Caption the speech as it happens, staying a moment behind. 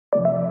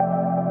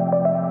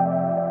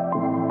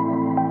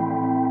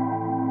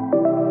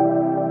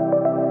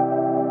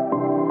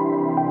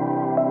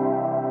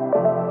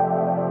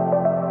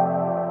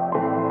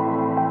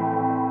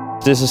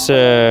This is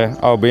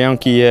our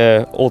Bianchi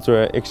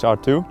Oltre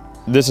XR2.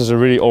 This is a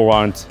really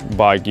all-round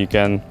bike. You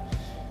can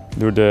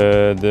do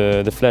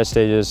the flat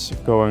stages,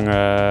 going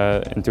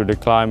into the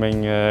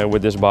climbing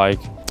with this bike.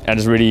 And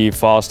it's really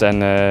fast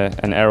and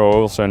aero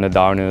also in the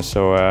downhill.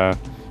 So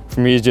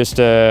for me it's just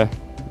the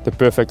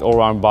perfect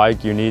all-round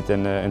bike you need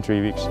in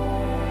 3 weeks.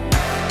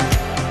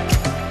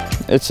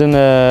 It's an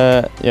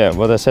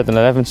what I said, an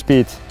 11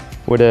 speed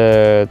with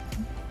a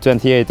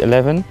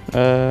 28-11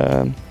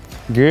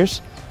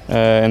 gears.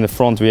 In the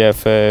front we have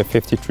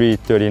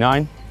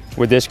 53-39.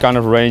 With this kind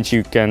of range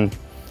you can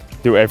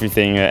do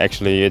everything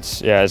actually.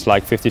 It's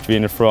like 53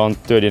 in the front,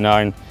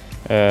 39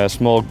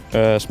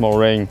 small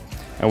ring,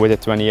 and with a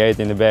 28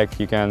 in the back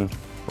you can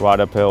ride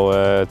uphill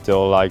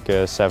till like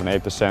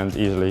 7-8%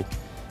 easily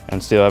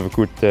and still have a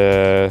good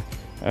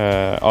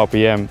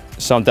RPM.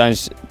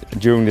 Sometimes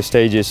during the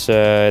stages,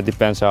 it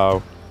depends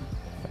how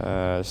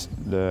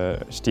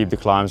steep the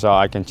climbs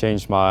are, I can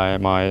change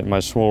my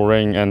small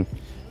ring and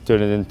turn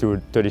it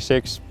into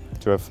 36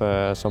 to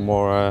have some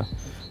more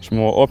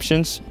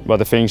options. But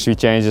the things we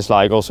change is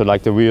also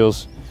like the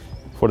wheels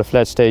for the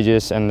flat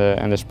stages and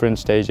the sprint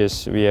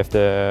stages. We have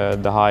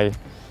the high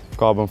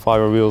carbon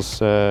fiber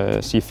wheels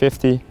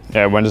C50.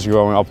 Yeah, when it's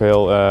going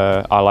uphill,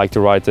 I like to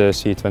ride the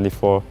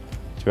C24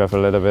 to have a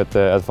little bit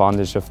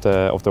advantage of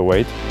the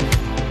weight.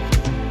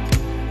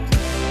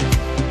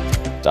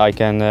 I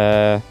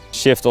can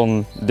shift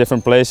on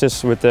different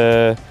places with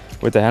the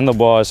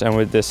handlebars and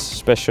with this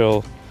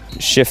special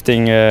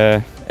shifting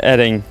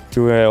adding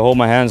to hold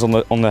my hands on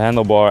the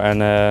handlebar,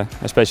 and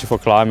especially for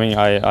climbing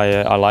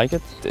I like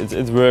it.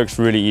 It works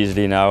really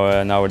easily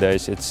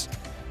nowadays. It's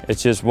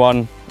just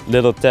one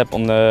little tap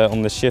on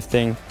the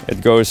shifting.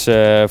 It goes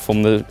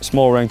from the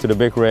small ring to the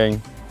big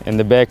ring. In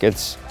the back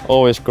it's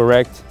always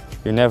correct.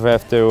 You never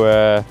have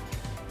to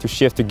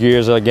shift the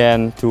gears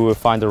again to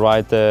find the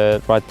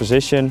right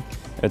position.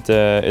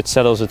 It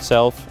settles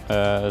itself,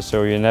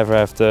 so you never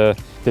have to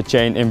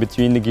chain in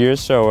between the gears.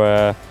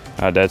 So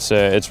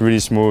it's really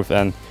smooth,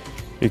 and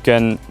you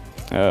can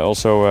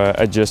also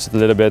adjust it a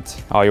little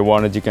bit how you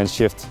want it. You can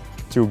shift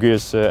 2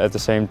 gears at the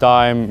same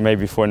time,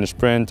 maybe for in the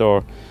sprint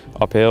or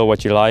uphill,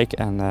 what you like.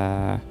 And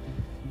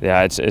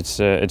yeah,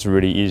 it's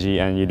really easy,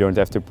 and you don't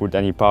have to put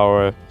any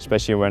power,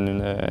 especially when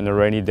in the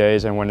rainy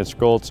days and when it's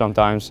cold.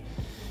 Sometimes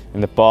in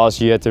the past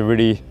you had to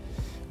really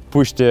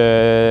push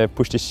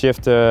the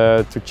shift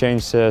to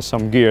change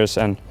some gears,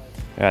 and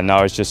yeah,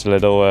 now it's just a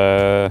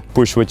little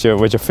push with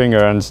your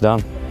finger and it's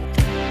done.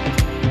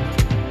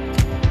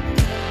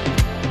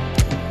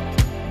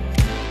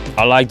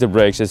 I like the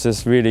brakes. It's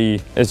just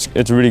really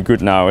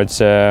good now. It's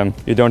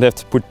you don't have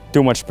to put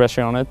too much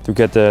pressure on it to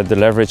get the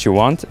leverage you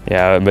want.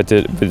 Yeah, but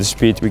with the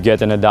speed we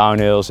get in the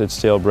downhills, it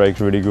still brakes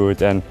really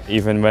good, and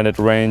even when it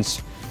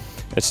rains,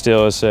 it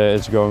still is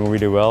it's going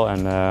really well.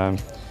 And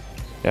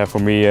yeah, for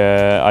me,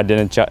 I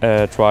didn't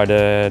try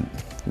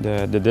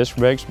the disc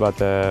brakes, but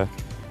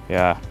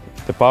yeah,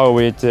 the power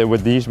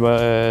with these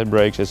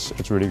brakes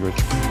it's really good.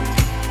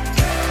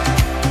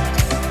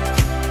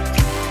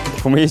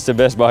 For me, it's the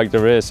best bike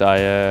there is. I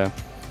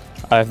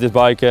have this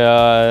bike.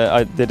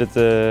 I did it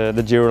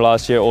the Giro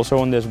last year, also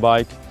on this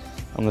bike,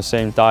 on the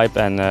same type,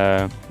 and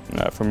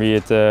for me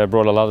it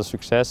brought a lot of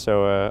success.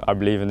 So I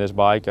believe in this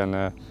bike, and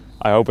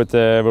I hope it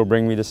will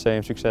bring me the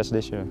same success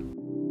this year.